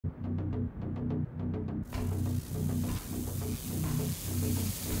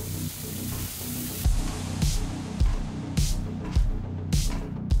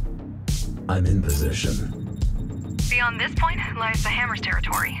I'm in position. Beyond this point lies the Hammer's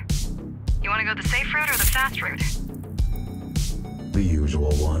territory. You want to go the safe route or the fast route? The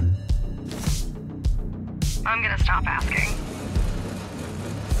usual one. I'm gonna stop asking.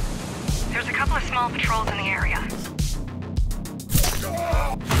 There's a couple of small patrols in the area.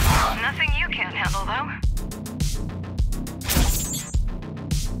 Nothing you can't handle, though.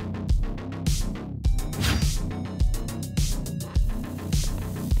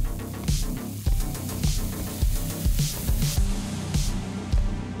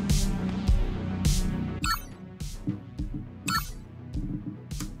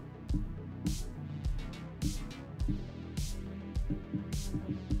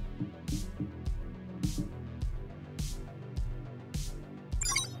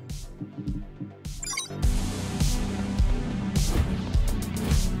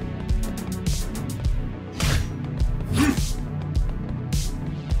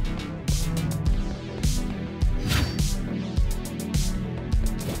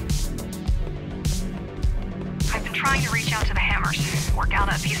 Trying to reach out to the Hammers, work out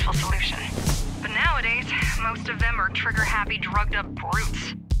a peaceful solution. But nowadays, most of them are trigger-happy, drugged-up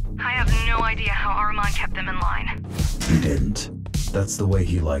brutes. I have no idea how Armand kept them in line. He didn't. That's the way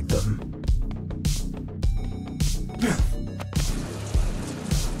he liked them.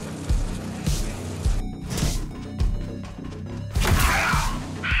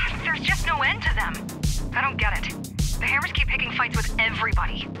 There's just no end to them. I don't get it. The Hammers keep picking fights with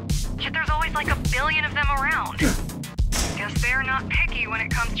everybody. Yet there's always like a billion of them around. Guess they're not picky when it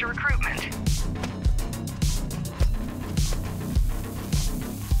comes to recruitment.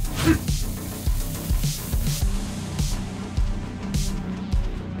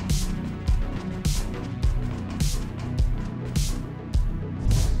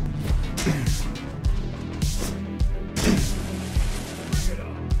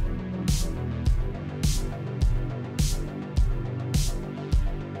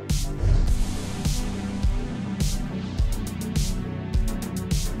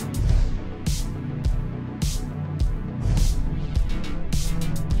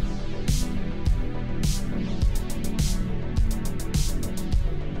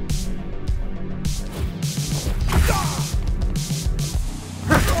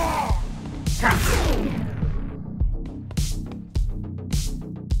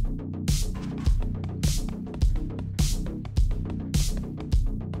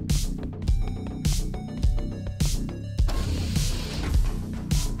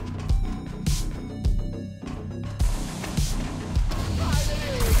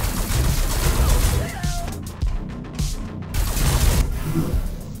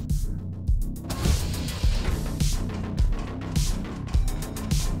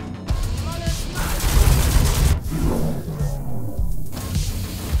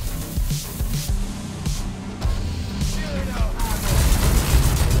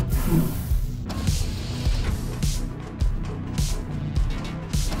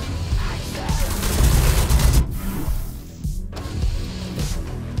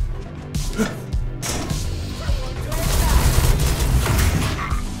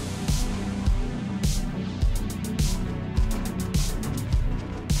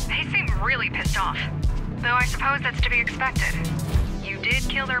 Though I suppose that's to be expected. You did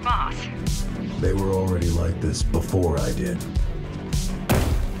kill their boss. They were already like this before I did.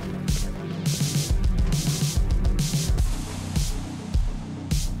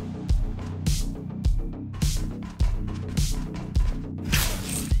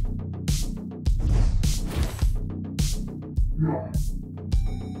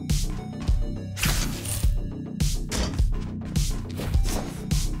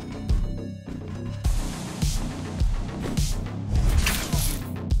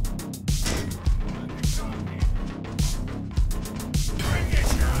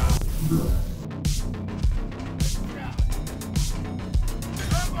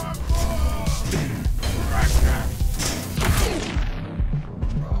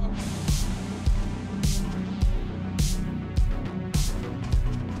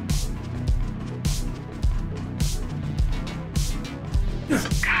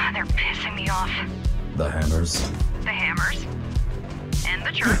 God, they're pissing me off. The Hammers? The Hammers. And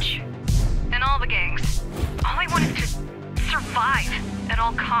the church. And all the gangs. All I want is to survive at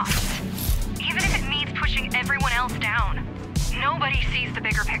all costs. Even if it means pushing everyone else down. Nobody sees the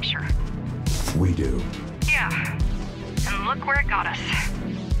bigger picture. We do. Yeah. And look where it got us.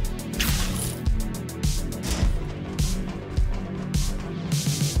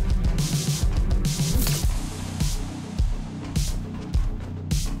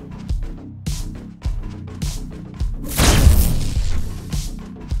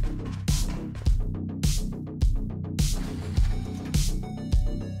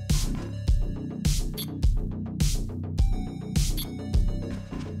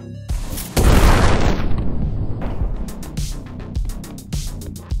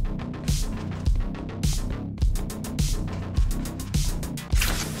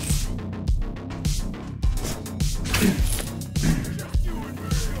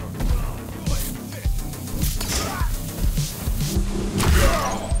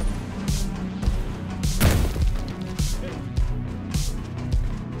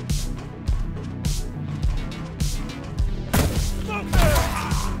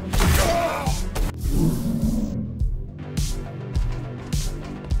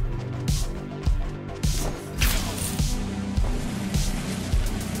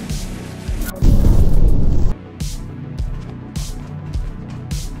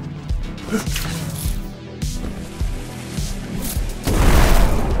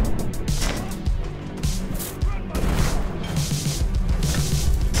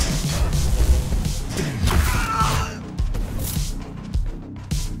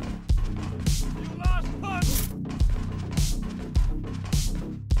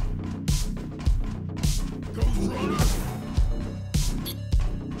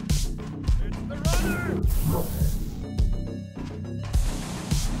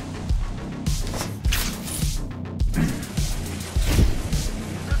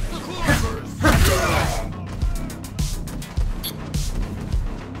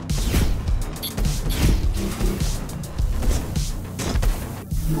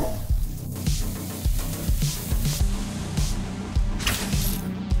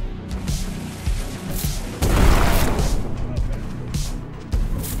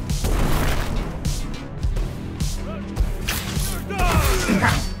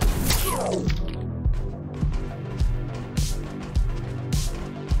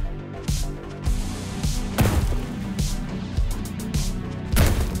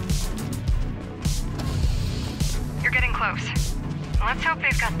 Let's hope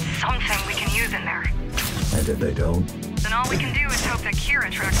they've got something we can use in there. And if they don't? Then all we can do is hope that Kira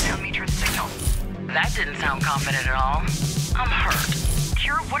tracks down Mitra's signal. That didn't sound confident at all. I'm hurt.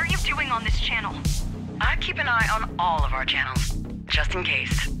 Kira, what are you doing on this channel? I keep an eye on all of our channels, just in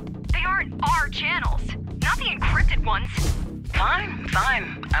case. They aren't our channels, not the encrypted ones. Fine,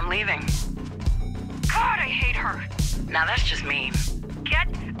 fine. I'm leaving. God, I hate her. Now that's just mean. Get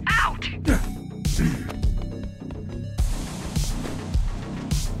out!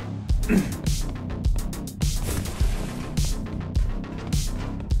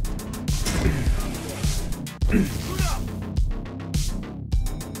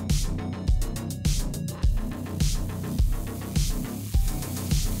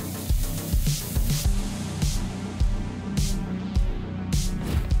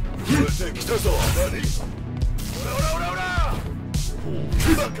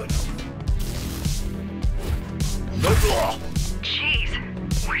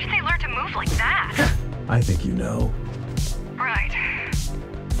 Jeez, where did they learn to move like that? I think you know. Right.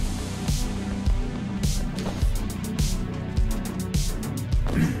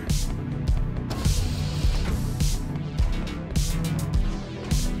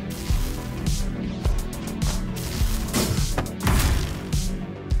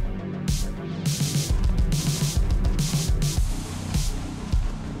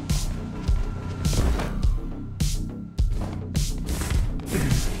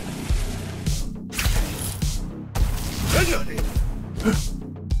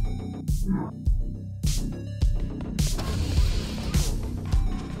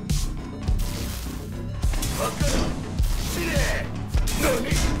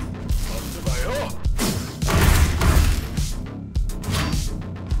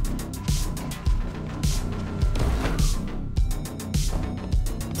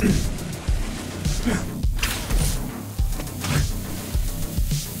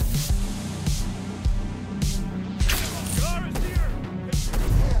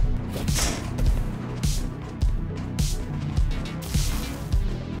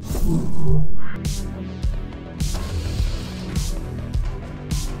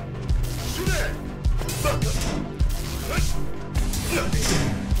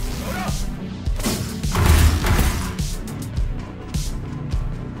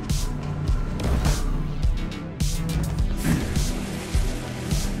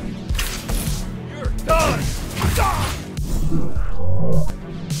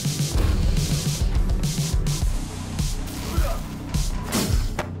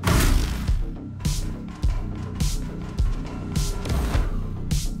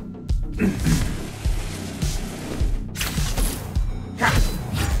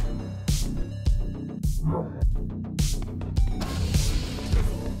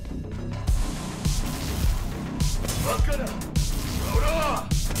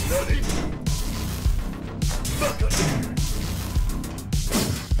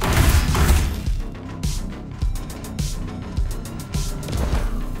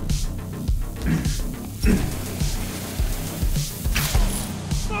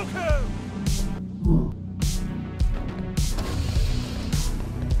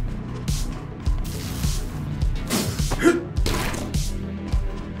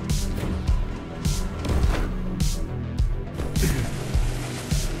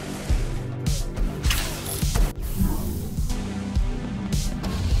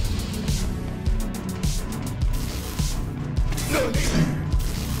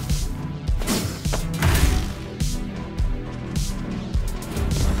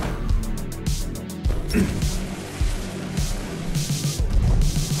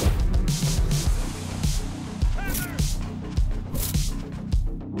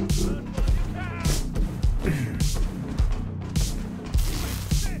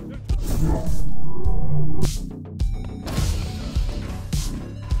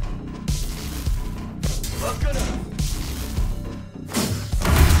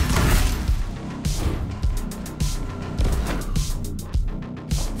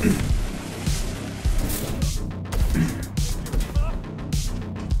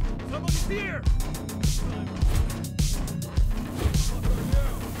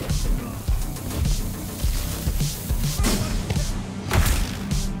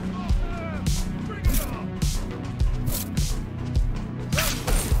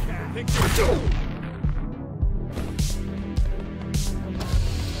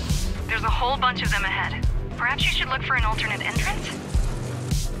 There's a whole bunch of them ahead. Perhaps you should look for an alternate entrance?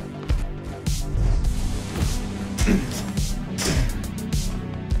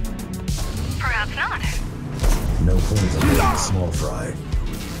 Perhaps not. No point in being small fry.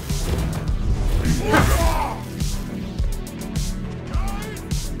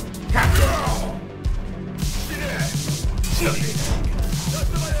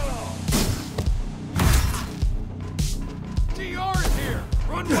 DR is here!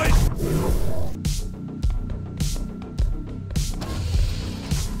 Runway!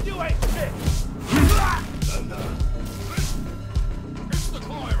 You ain't shit! It's the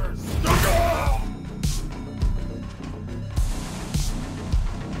climbers!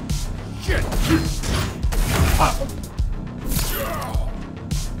 Shit!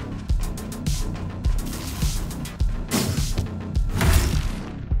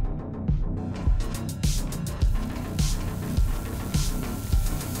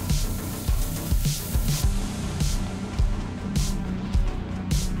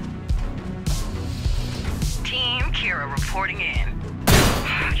 Team Kira reporting in.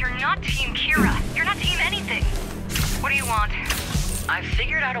 You're not Team Kira. You're not Team anything. What do you want? I've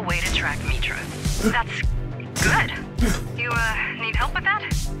figured out a way to track Mitra. That's good. You, need help with that?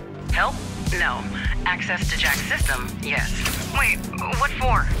 Help? No. Access to Jack's system? Yes. Wait, what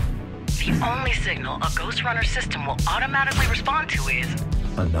for? The only signal a Ghostrunner system will automatically respond to is...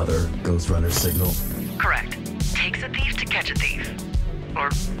 Another Ghostrunner signal? Correct. Takes a thief to catch a thief. Or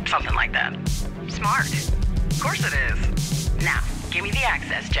something like that. Smart. Of course it is. Now, give me the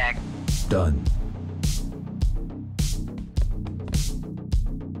access, Jack. Done.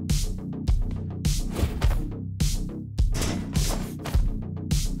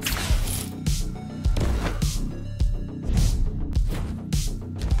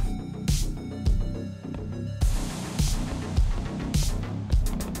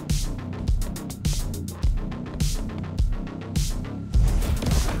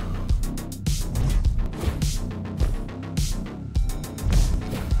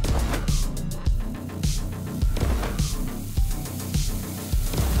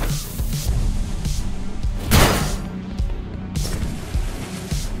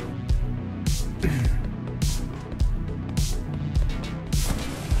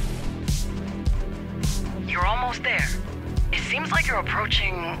 You're almost there. It seems like you're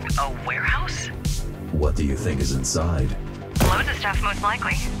approaching a warehouse? What do you think is inside? Loads of stuff, most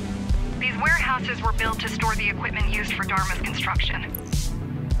likely. These warehouses were built to store the equipment used for Dharma's construction.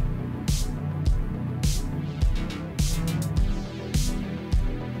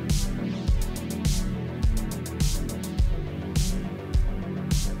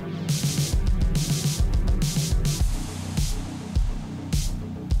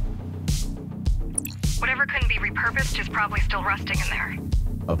 Whatever couldn't be repurposed is probably still rusting in there.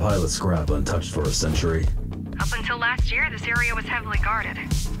 A pile of scrap untouched for a century. Up until last year, this area was heavily guarded.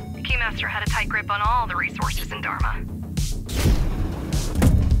 The Keymaster had a tight grip on all the resources in Dharma.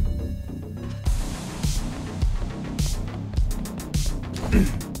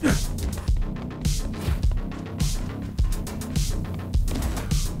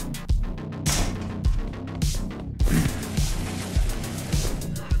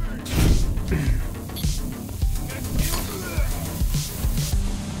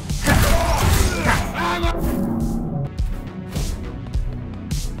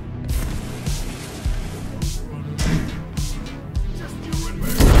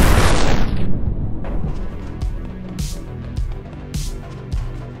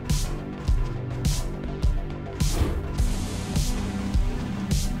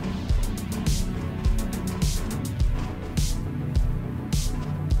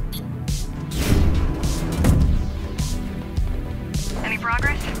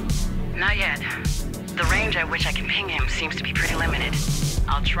 Not yet. The range at which I can ping him seems to be pretty limited.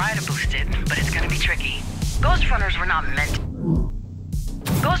 I'll try to boost it, but it's gonna be tricky. Ghostrunners were not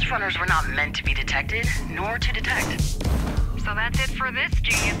meant to be detected, nor to detect. So that's it for this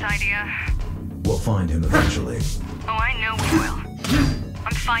genius idea. We'll find him eventually. Oh, I know we will.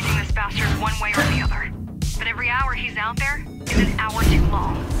 I'm finding this bastard one way or the other. But every hour he's out there is an hour too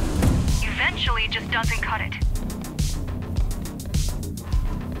long. Eventually, it just doesn't cut it.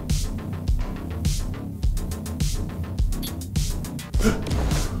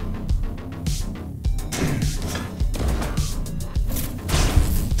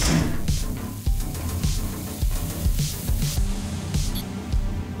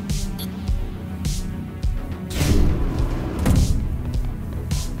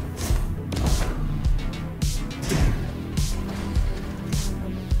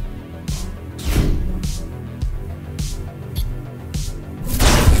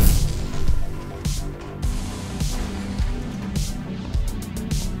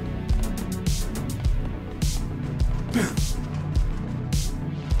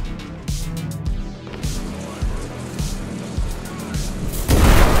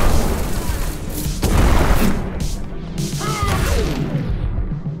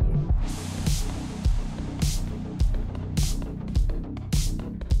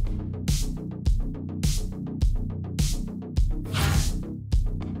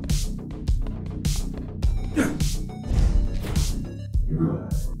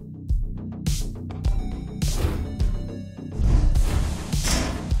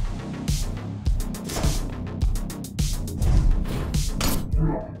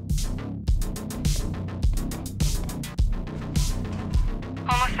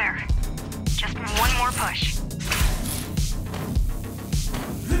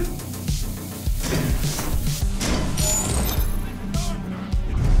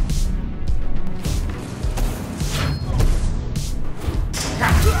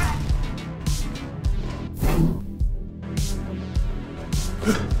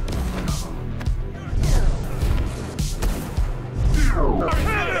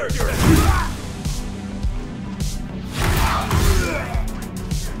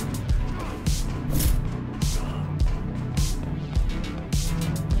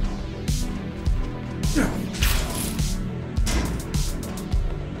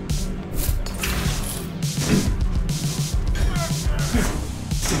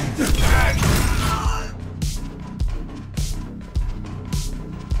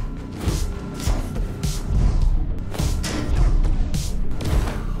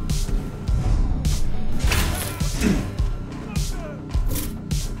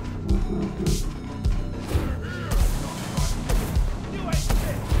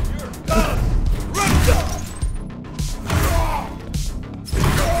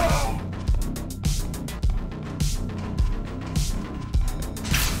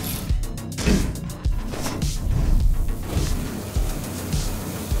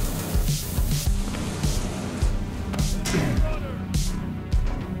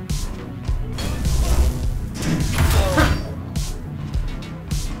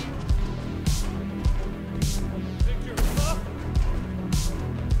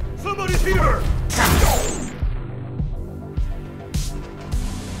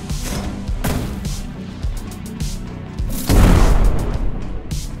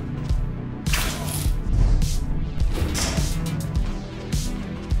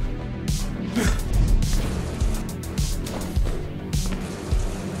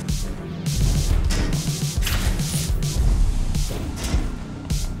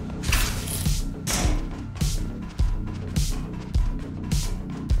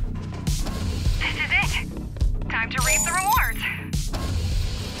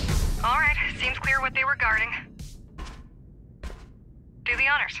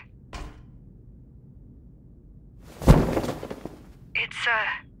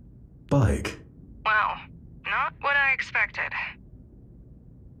 Bike. Wow. Not what I expected.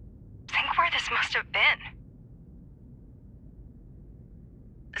 Think where this must have been.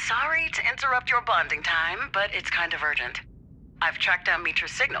 Sorry to interrupt your bonding time, but it's kind of urgent. I've tracked down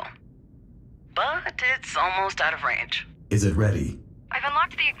Mitra's signal, but it's almost out of range. Is it ready? I've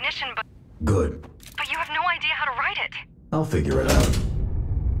unlocked the ignition, but... Good. But you have no idea how to write it. I'll figure it out.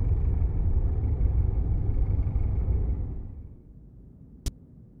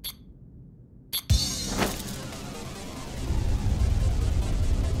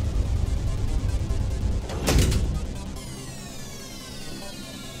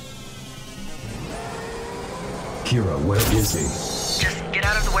 Kira, where is he? Just get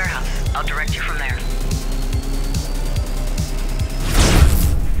out of the warehouse. I'll direct you from there.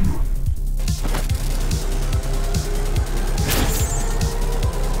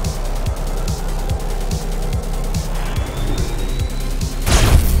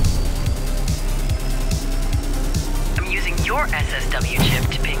 I'm using your SSW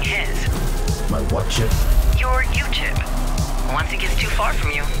chip to ping his. My what chip? Your U chip. Once he gets too far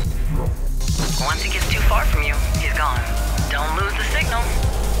from you, he's gone. Don't lose the signal.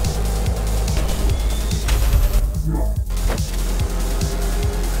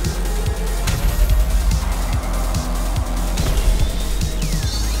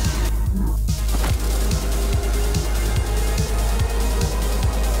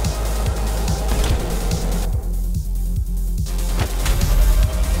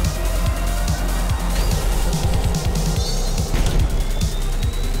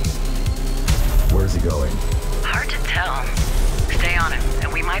 Where's he going? Hard to tell. Stay on him,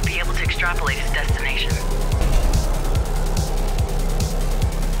 and we might be able to extrapolate his destination.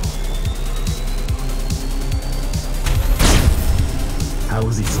 How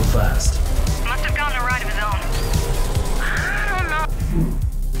is he so fast? Must have gotten a ride of his own. I don't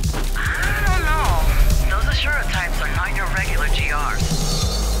know. Those Asura types are not your regular GRs.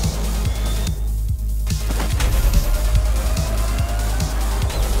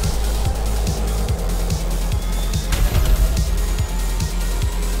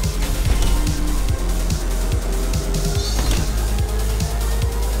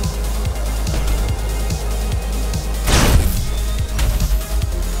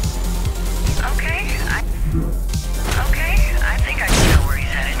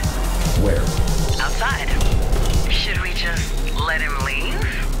 Let him leave?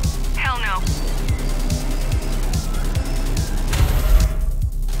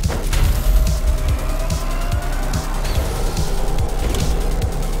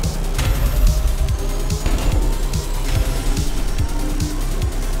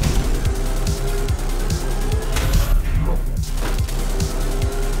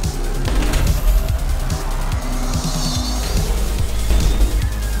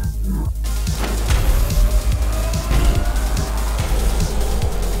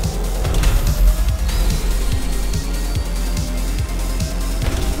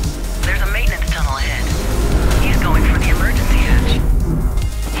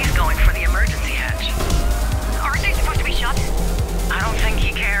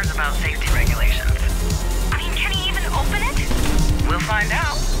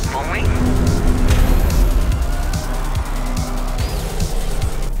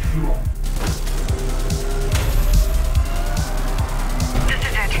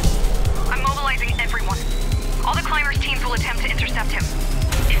 intercept him.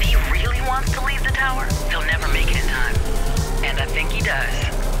 If he really wants to leave the tower, he'll never make it in time. And I think he does.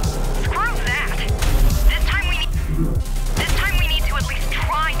 Screw that! This time we need to at least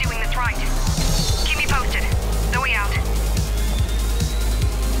try doing this right. Keep me posted. Zoe out.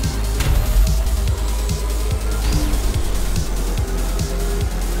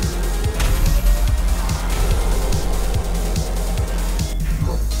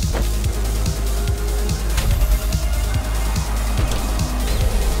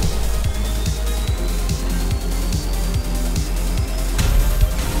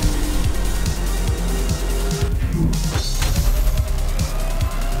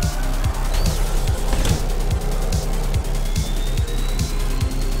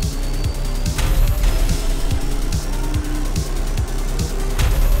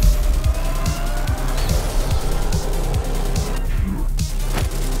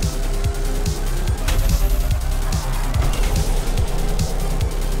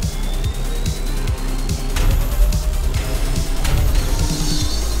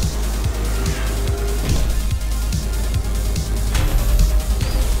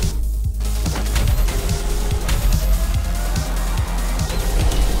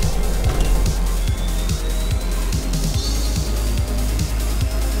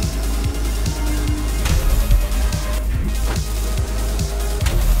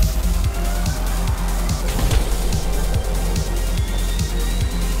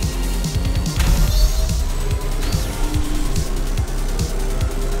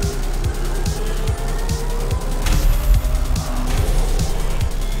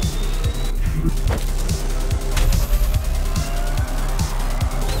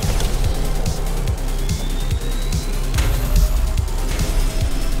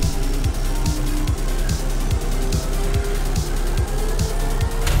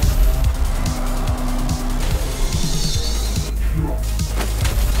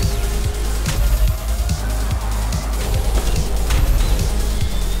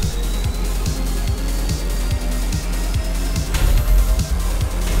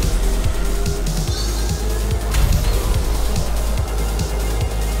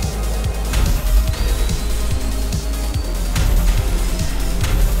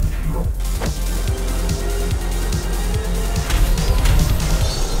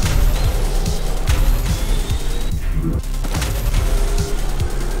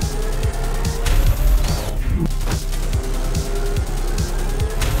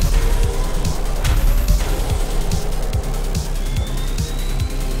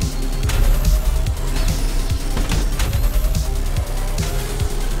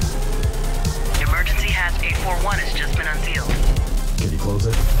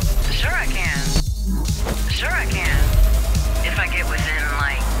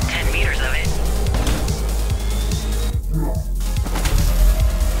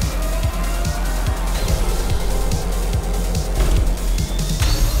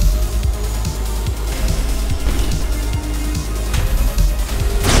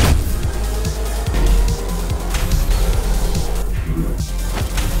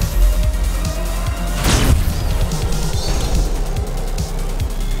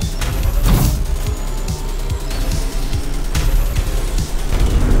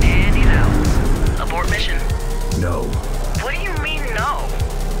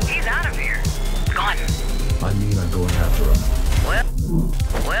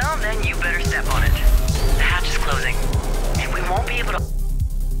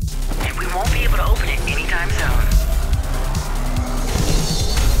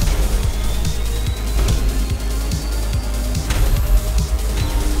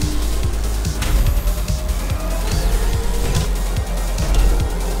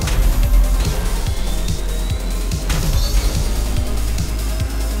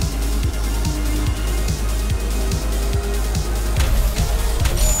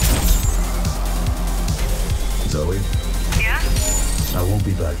 Zoe? Yeah? I won't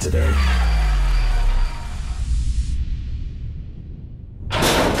be back today.